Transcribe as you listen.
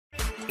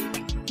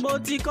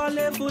Moti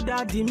kọ́lé fún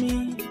daddy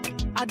mi.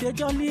 I dey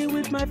jolly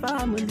with my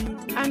family,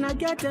 and I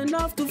get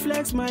enough to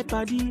flex my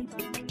body.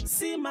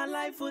 See my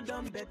life for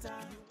done better.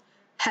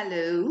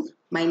 Hello,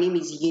 my name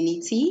is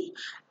Unity.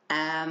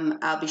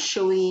 I'll be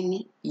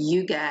showing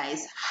you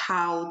guys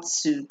how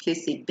to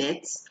place a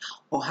bet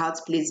or how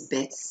to place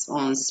bets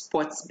on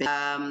sports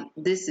bet.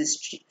 This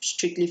is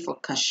strictly for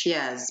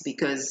cashiers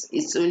because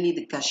it's only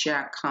the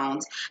cashier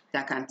account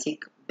that can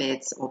take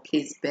bets or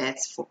place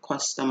bets for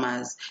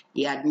customers.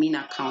 The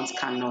admin account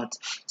cannot.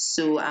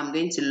 So I'm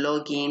going to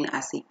log in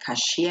as a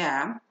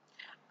cashier.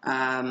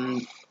 Now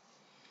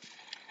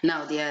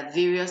there are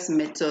various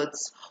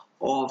methods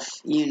of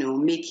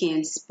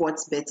making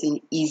sports betting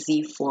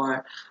easy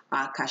for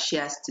our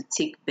cashiers to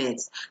take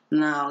bets.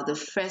 Now the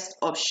first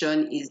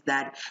option is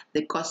that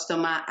the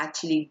customer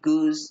actually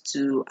goes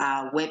to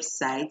our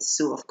website.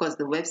 So of course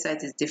the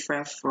website is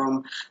different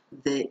from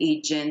the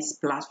agent's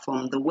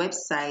platform. The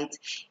website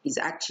is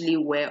actually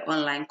where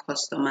online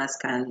customers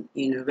can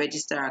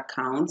register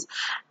accounts,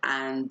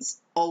 and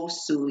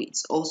also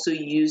it's also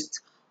used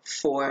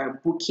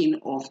for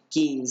booking of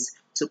games.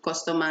 So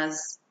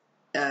customers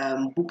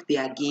book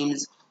their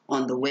games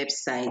on the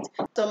website.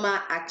 Customer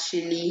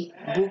actually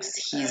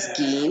books his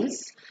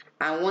games,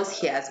 and once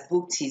he has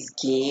booked his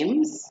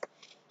games,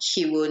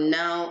 he will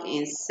now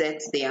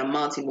insert the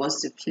amount he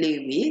wants to play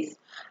with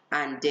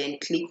and then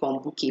click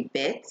on book a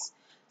bet.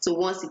 So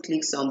once he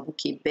clicks on book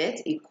a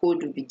bet, a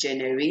code will be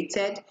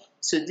generated.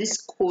 So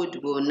this code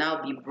will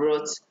now be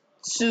brought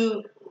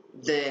to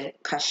the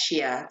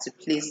cashier to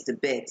place the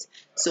bet.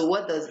 So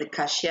what does the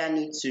cashier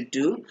need to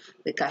do?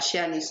 The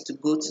cashier needs to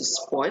go to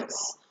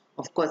sports.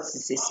 Of course,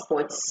 it's a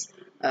sports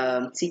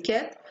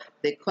ticket.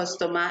 The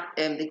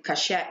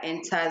cashier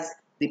enters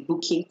the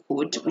booking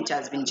code which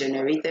has been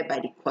generated by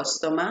the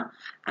customer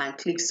and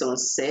clicks on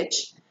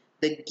search.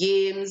 The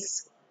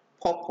games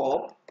pop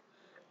up,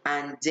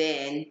 and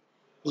then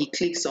he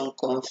clicks on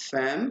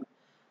confirm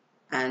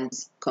and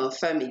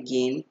confirm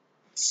again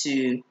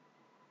to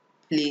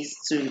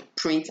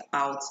print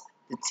out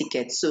the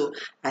ticket. So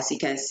as you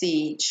can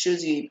see, it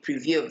shows you a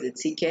preview of the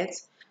ticket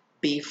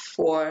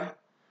before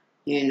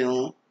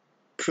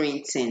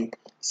printing.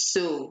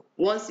 So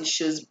once it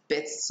shows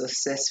bet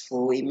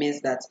successful, it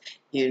means that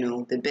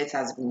the bet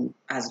has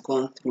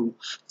gone through.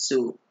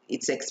 So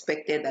it's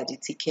expected that the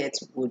ticket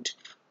would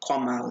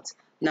come out.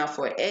 Now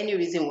for any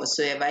reason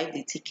whatsoever, if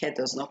the ticket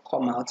does not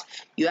come out,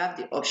 you have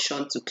the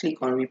option to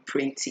click on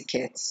reprint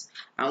tickets.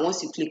 And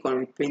once you click on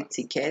reprint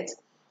ticket,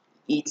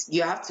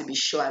 you have to be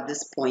sure at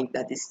this point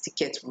that this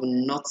ticket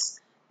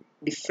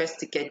the first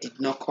ticket did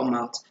not come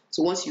out.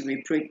 So once you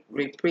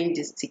reprint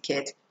this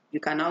ticket, you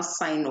can now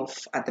sign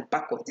off at the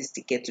back of this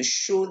ticket to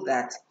show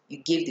that you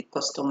gave the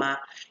customer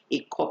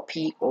a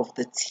copy of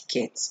the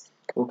ticket.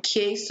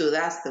 Okay, so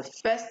that's the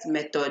first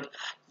method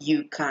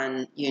you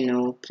can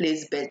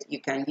place bet. You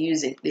can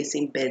use in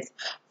placing bets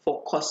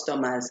for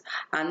customers.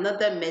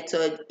 Another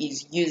method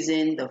is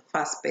using the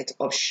fast bet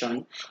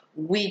option,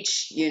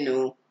 which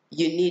you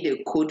need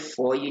a code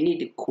for. You need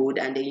the code,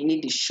 and then you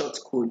need the short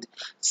code.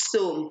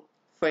 So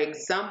for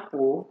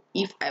example,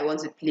 if I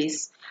want to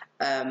place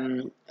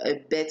a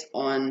bet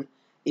on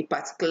a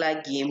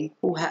particular game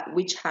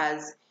which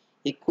has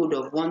a code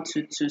of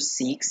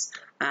 1226,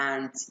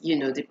 and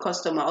the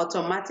customer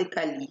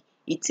automatically,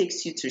 it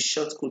takes you to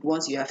short code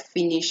once you have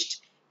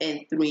finished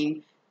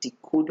entering the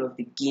code of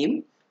the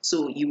game.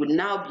 So you will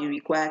now be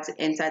required to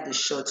enter the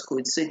short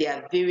code. So there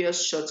are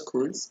various short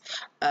codes.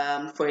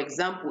 For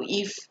example,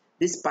 if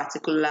this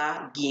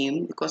particular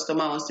game the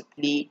customer wants to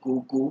play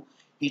go,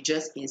 you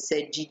just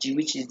insert GG,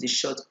 which is the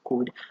short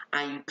code,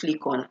 and you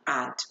click on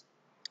add.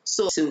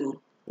 So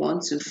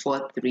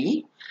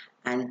 1243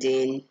 and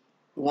then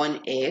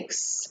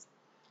 1x,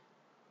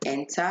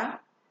 enter.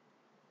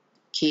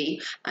 Okay,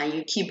 and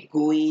you keep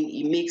going.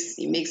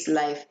 It makes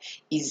life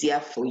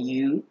easier for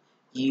you.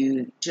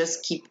 You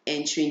just keep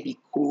entering the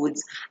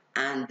codes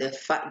and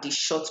the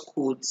short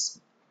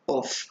codes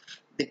of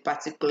the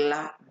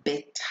particular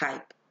bet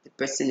type the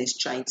person is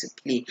trying to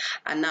play.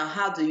 And now,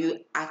 how do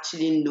you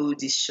actually know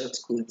these short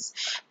codes?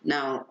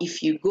 Now,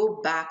 if you go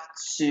back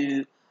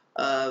to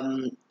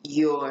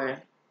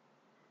your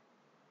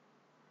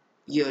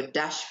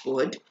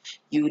dashboard,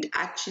 you would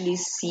actually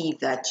see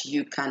that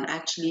you can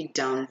actually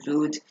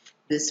download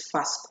these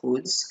fast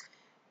codes.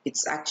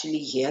 It's actually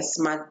here,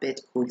 smart bet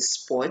code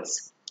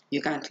sports.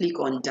 You can click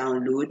on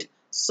download,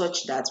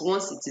 such that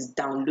once it is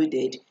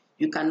downloaded,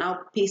 you can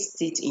now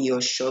paste it in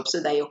your shop so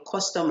that your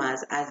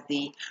customers, as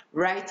they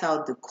write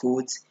out the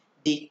codes,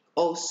 they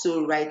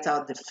also write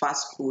out the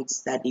fast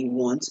codes that they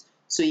want.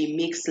 So it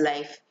makes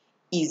life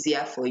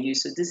easier for you.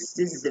 So this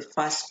is the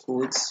fast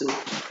code. So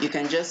you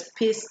can just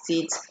paste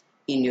it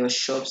in your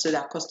shop so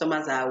that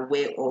customers are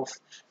aware of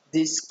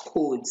these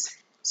codes.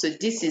 So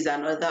this is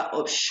another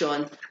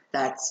option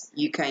that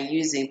you can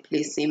use in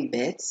placing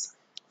bets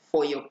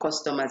for your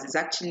customers. It's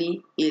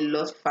actually a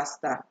lot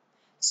faster.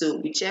 So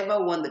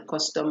whichever one the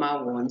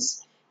customer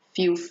wants,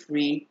 feel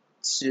free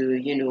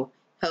to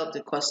help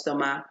the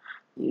customer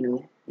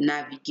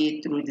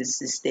navigate through the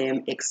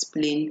system,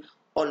 explain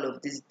all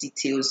of these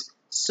details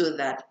so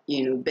that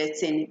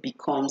betting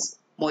becomes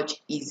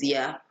much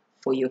easier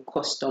for your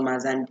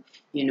customers, and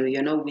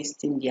you're not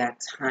wasting their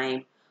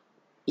time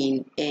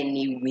in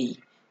any way.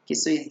 Okay,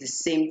 so it's the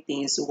same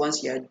thing. So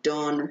once you're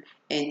done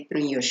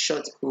entering your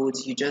short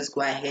codes, you just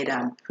go ahead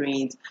and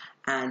print,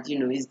 and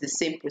it's the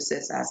same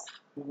process as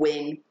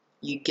when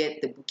you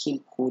get the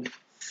booking code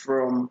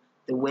from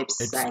the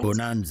website.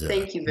 Exponenza.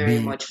 Thank you very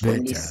Be much for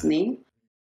better. listening.